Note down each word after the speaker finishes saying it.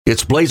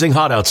It's blazing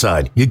hot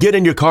outside. You get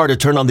in your car to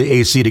turn on the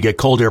AC to get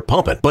cold air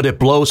pumping, but it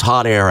blows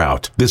hot air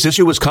out. This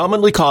issue is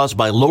commonly caused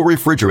by low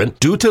refrigerant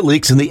due to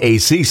leaks in the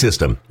AC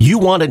system. You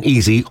want an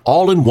easy,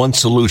 all-in-one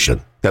solution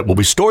that will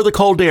restore the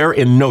cold air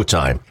in no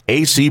time.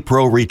 AC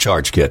Pro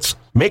Recharge Kits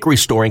make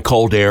restoring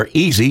cold air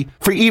easy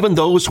for even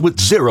those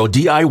with zero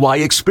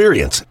DIY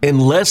experience in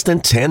less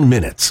than 10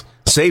 minutes.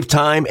 Save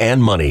time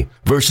and money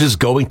versus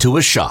going to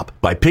a shop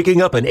by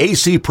picking up an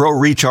AC Pro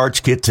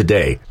Recharge Kit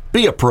today.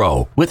 Be a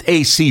pro with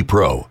AC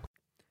Pro.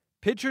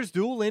 Pitchers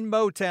duel in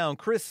Motown.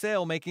 Chris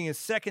Sale making his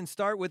second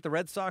start with the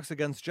Red Sox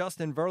against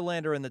Justin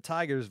Verlander and the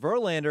Tigers.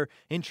 Verlander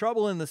in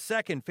trouble in the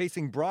second,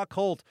 facing Brock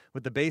Holt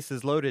with the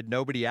bases loaded,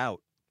 nobody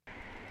out.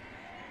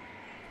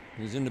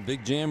 He's in the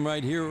big jam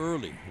right here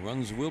early.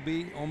 Runs will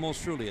be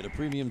almost surely at a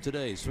premium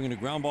today. Swinging a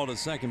ground ball to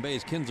second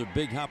base. Kinsler,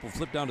 big hop, will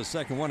flip down to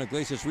second one.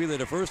 Iglesias relay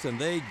to first, and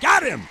they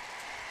got him!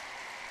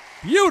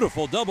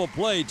 Beautiful double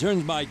play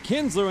turns by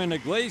Kinsler and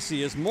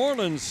Iglesias.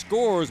 Moreland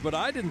scores, but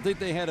I didn't think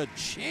they had a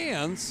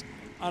chance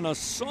on a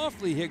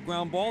softly hit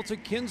ground ball to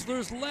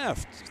Kinsler's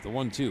left. It's the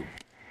 1-2.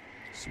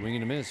 Swing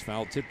and a miss.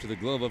 Foul tip to the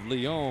glove of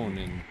Leon.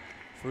 And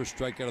first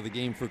strikeout of the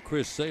game for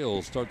Chris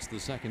Sale starts the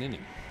second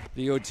inning.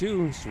 The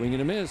 0-2, swing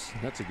and a miss.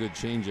 That's a good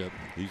changeup.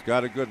 He's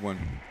got a good one.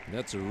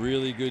 That's a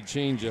really good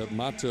changeup.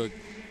 Matuk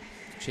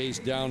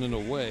chased down and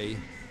away.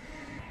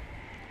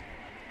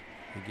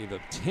 He gave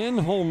up 10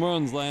 home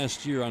runs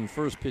last year on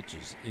first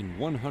pitches in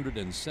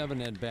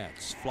 107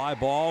 at-bats. Fly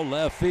ball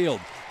left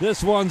field.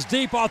 This one's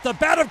deep off the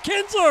bat of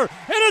Kinsler, and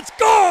it's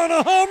gone,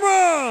 a home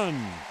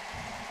run!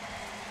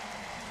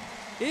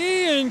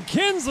 Ian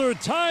Kinsler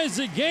ties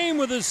the game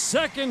with his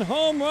second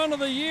home run of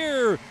the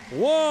year.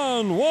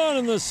 1-1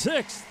 in the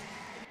sixth.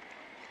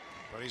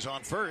 But he's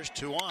on first,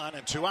 2 on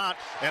and 2 out,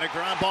 and a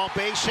ground ball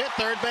base hit,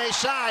 third base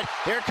side.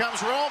 Here comes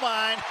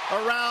Romine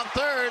around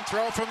third,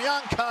 throw from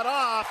Young, cut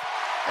off.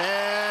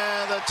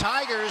 And the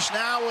Tigers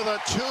now with a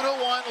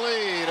 2-1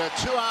 lead. A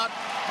 2-out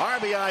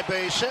RBI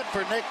base hit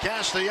for Nick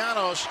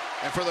Castellanos.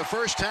 And for the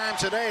first time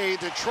today,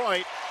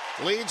 Detroit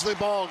leads the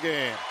ball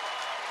game.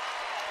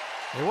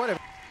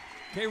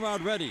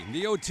 K-Rod ready.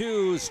 The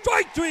 0-2.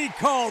 Strike three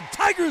called.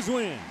 Tigers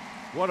win.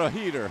 What a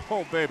heater.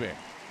 Oh, baby.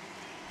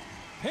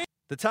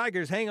 The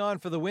Tigers hang on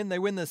for the win. They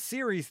win the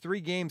series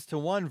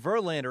 3-1.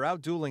 Verlander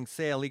outdueling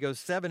Sale. He goes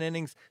 7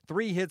 innings,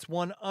 3 hits,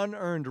 1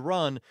 unearned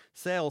run.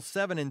 Sale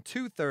 7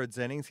 2/3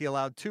 innings. He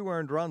allowed 2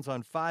 earned runs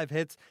on 5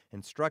 hits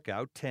and struck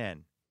out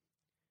 10.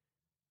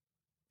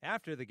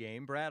 After the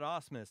game, Brad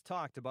Ausmus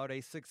talked about a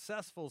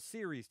successful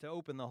series to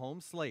open the home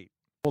slate.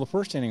 Well, the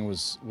first inning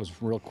was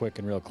real quick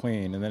and real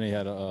clean, and then he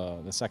had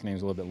the second inning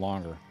was a little bit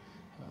longer.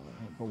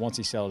 But once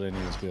he settled in,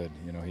 he was good.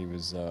 You know, he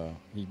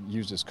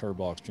used his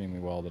curveball extremely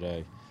well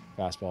today.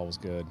 Fastball was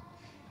good.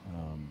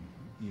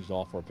 Used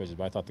all 4 pitches,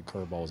 but I thought the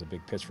curveball was a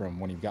big pitch for him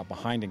when he got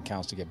behind in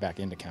counts to get back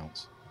into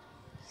counts.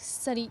 He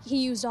said he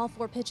used all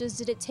 4 pitches.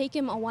 Did it take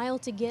him a while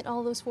to get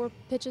all those 4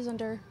 pitches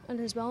under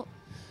his belt?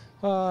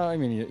 I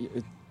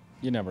mean,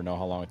 you never know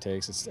how long it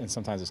takes, and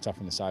sometimes it's tough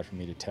from the side for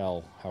me to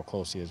tell how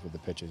close he is with the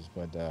pitches.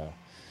 But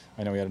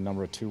I know he had a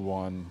number of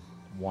 2-1,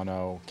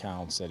 1-0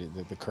 counts.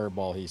 That the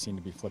curveball he seemed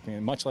to be flipping,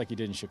 and much like he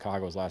did in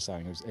Chicago's last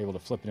time, he was able to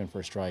flip it in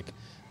for a strike.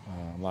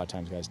 A lot of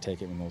times guys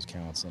take it in those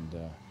counts, and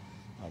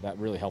that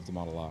really helped him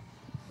out a lot.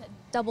 That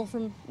double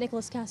from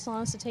Nicholas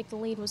Castellanos to take the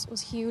lead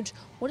was huge.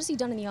 What has he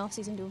done in the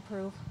offseason to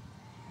improve?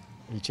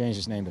 He changed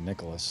his name to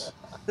Nicholas.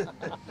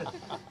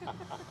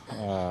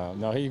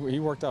 No, he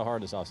worked out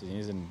hard this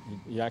offseason.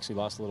 He actually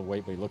lost a little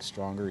weight, but he looks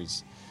stronger.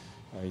 He's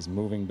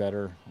moving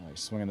better. He's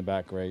swinging the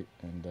bat great,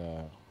 and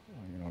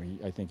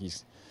I think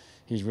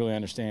he's really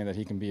understanding that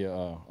he can be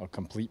a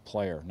complete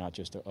player, not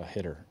just a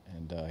hitter.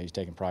 And he's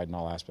taking pride in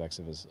all aspects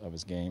of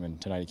his game. And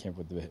today he came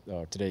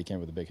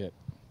with a big hit.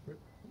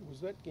 Was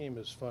that game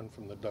as fun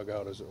from the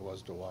dugout as it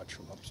was to watch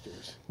from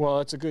upstairs? Well,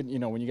 it's a good,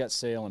 when you got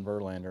Sale and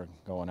Verlander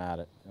going at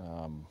it,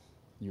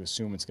 you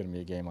assume it's going to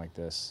be a game like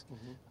this,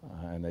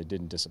 and they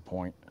didn't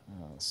disappoint.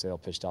 Sale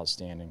pitched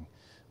outstanding.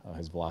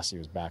 His velocity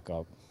was back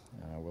up.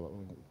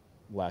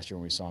 Last year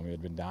when we saw him, he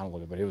had been down a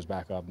little bit, but he was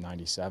back up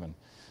 97.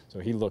 So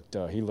he looked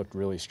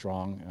really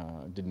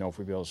strong. Didn't know if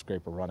we'd be able to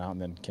scrape a run out,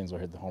 and then Kinsler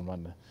hit the home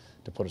run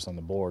to put us on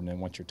the board. And then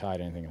once you're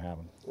tied, anything can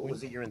happen.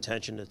 Was it your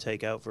intention to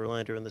take out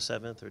Verlander in the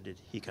 7th, or did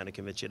he kind of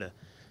convince you to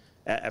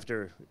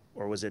after,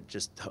 or was it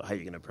just how you're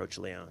going to approach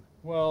Leon?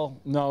 Well,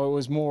 no, it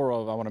was more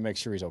of I want to make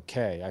sure he's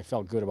okay. I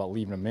felt good about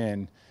leaving him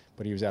in,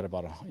 but he was at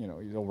about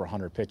he's over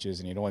 100 pitches,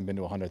 and he'd only been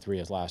to 103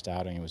 his last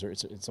outing.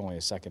 It's only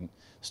his second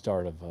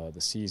start of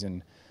the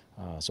season.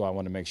 So I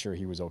wanted to make sure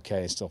he was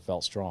okay and still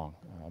felt strong.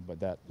 But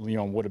that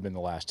Leon would have been the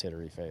last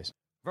hitter he faced.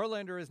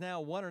 Verlander is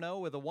now 1-0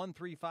 with a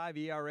 1.35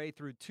 ERA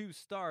through 2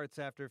 starts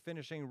after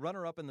finishing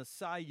runner-up in the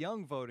Cy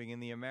Young voting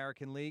in the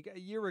American League a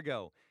year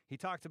ago. He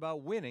talked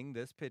about winning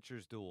this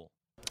pitcher's duel.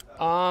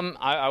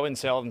 I wouldn't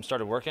say all of them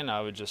started working.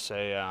 I would just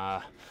say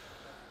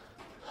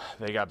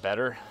they got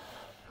better.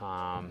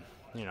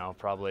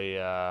 Probably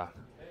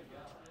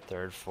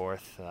third,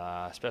 fourth,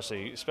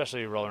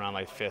 especially rolling around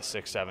like 5th,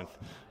 6th, 7th.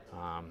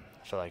 I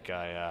feel like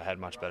I had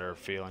much better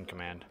feel and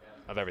command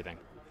of everything.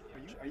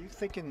 Are you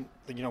thinking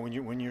that,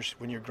 when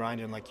you're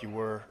grinding like you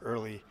were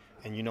early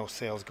and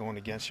Sale's going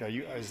against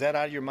you, is that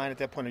out of your mind at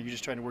that point? Are you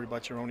just trying to worry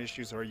about your own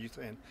issues, or are you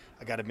saying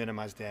I got to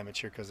minimize damage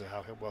here because of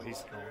how well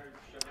he's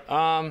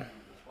throwing?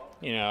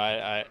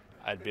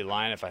 I'd be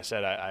lying if I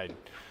said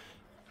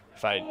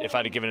if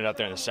I'd have given it up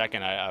there in the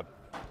second, I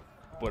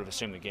would have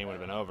assumed the game would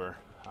have been over.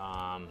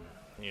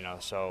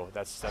 So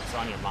that's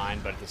on your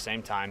mind, but at the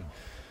same time,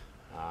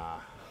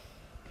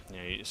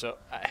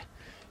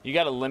 you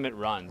got to limit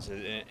runs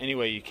any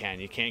way you can.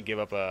 You can't give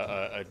up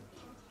a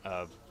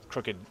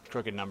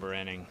crooked number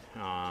inning,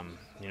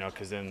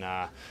 because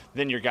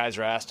then your guys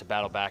are asked to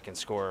battle back and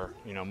score,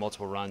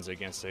 multiple runs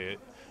against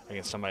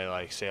somebody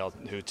like Sale,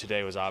 who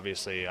today was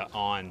obviously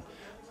on.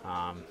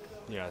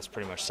 It's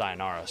pretty much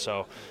sayonara.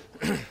 So,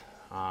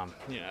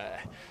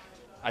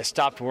 I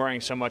stopped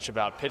worrying so much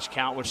about pitch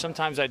count, which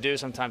sometimes I do,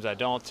 sometimes I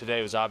don't.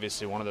 Today was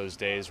obviously one of those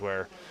days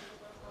where,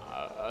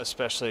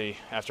 especially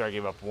after I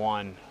gave up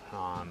one,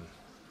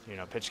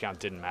 pitch count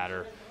didn't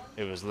matter.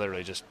 It was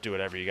literally just do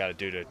whatever you got to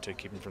do to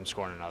keep him from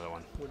scoring another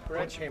one. When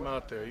Brad came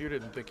out there, you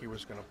didn't think he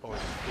was going to pull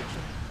his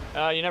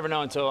pitch? You never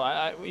know until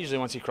usually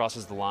once he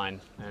crosses the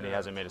line and he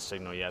hasn't made a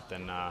signal yet,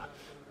 then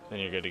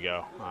you're good to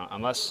go.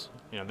 Unless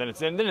then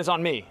it's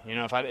on me.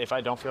 If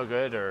I don't feel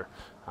good or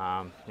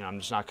I'm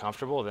just not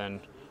comfortable, then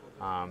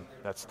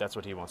that's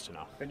what he wants to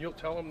know. And you'll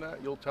tell him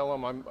that? You'll tell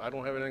him I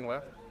don't have anything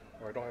left,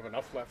 or I don't have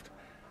enough left?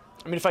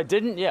 I mean, if I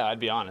didn't, yeah, I'd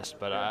be honest,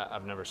 but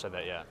I've never said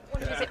that yet.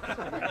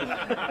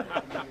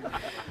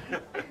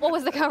 What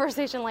was the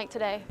conversation like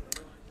today?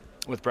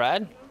 With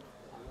Brad?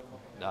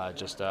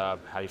 Just how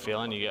you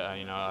feeling?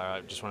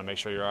 I just want to make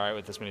sure you're all right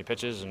with this many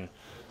pitches, and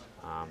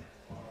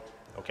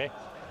okay.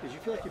 Did you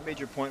feel like you made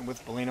your point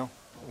with Bellino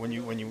when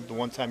the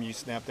one time you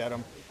snapped at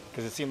him?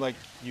 Because it seemed like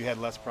you had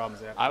less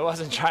problems after. I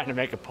wasn't trying to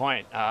make a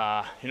point.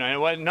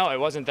 It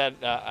wasn't that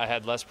I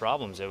had less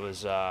problems. It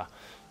was.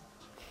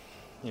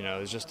 It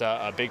was just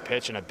a big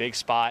pitch and a big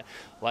spot.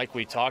 Like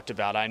we talked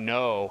about, I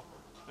know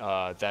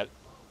that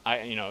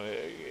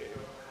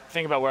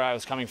think about where I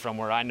was coming from,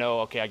 where I know,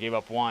 okay, I gave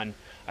up one.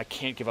 I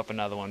can't give up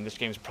another one. This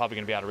game's probably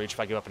going to be out of reach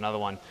if I give up another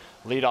one.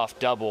 Lead off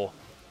double.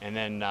 And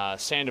then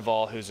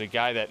Sandoval, who's a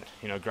guy that,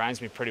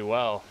 grinds me pretty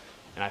well,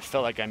 and I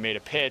felt like I made a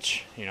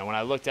pitch. When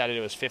I looked at it,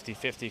 it was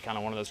 50-50, kind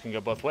of one of those can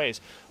go both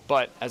ways.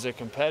 But as a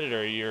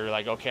competitor, you're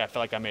like, okay, I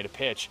felt like I made a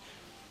pitch.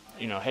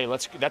 Hey,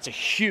 that's a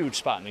huge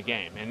spot in the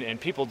game. And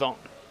people don't,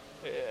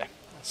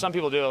 some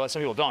people do,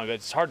 some people don't, but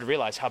it's hard to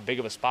realize how big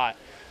of a spot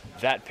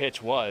that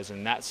pitch was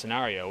in that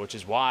scenario, which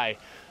is why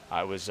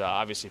I was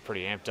obviously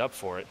pretty amped up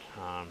for it.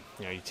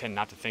 You tend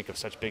not to think of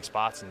such big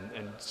spots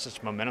and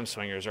such momentum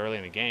swingers early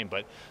in the game,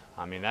 but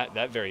I mean,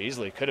 that very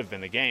easily could have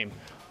been the game.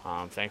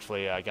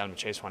 Thankfully, I got him to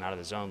chase one out of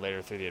the zone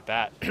later through the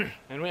at-bat.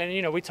 and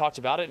we talked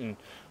about it, and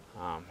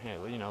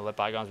let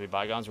bygones be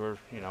bygones.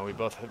 We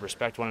both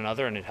respect one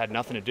another, and it had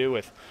nothing to do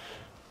with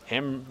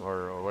him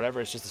or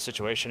whatever. It's just the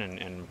situation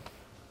and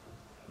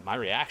my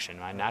reaction,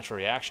 my natural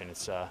reaction.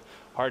 It's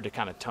hard to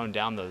kind of tone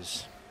down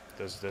those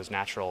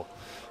natural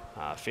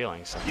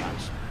feelings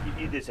sometimes.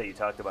 You did say you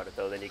talked about it,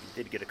 though. Then you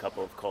did get a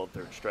couple of called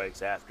third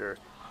strikes after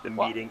the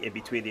meeting in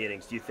between the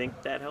innings. Do you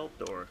think that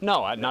helped, or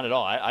no? Not at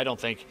all. I don't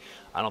think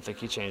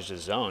he changed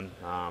his zone.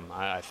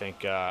 I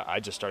think I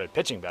just started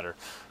pitching better.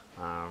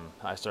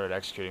 I started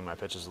executing my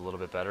pitches a little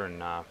bit better,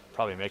 and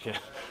probably making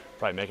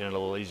it a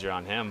little easier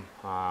on him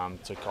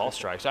to call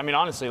strikes. I mean,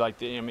 honestly,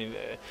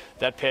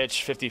 that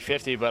pitch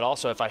 50-50, but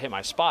also if I hit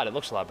my spot, it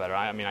looks a lot better.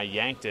 I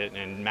yanked it,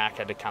 and Mac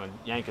had to kind of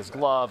yank his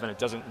glove, and it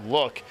doesn't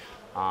look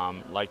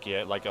like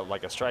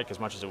a strike as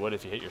much as it would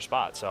if you hit your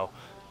spot. So,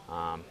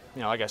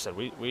 like I said,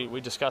 we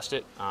discussed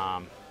it.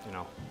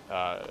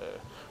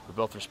 We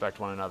both respect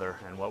one another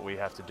and what we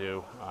have to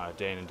do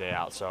day in and day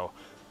out. So,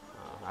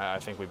 I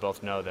think we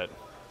both know that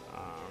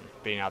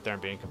being out there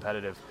and being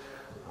competitive,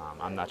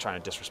 I'm not trying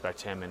to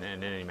disrespect him in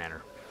any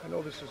manner. I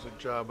know this is a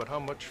job, but how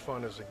much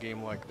fun is a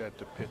game like that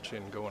to pitch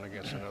in going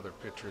against another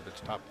pitcher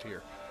that's top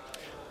tier?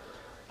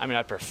 I mean,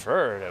 I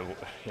prefer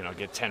to,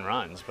 get 10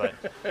 runs, but,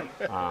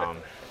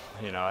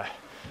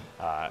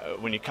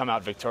 when you come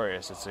out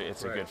victorious,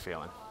 it's a good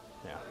feeling.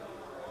 Yeah.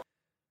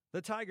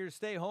 The Tigers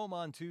stay home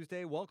on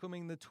Tuesday,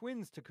 welcoming the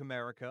Twins to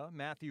Comerica.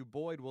 Matthew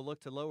Boyd will look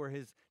to lower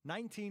his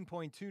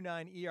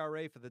 19.29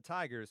 ERA for the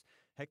Tigers.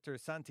 Hector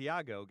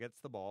Santiago gets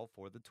the ball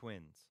for the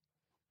Twins.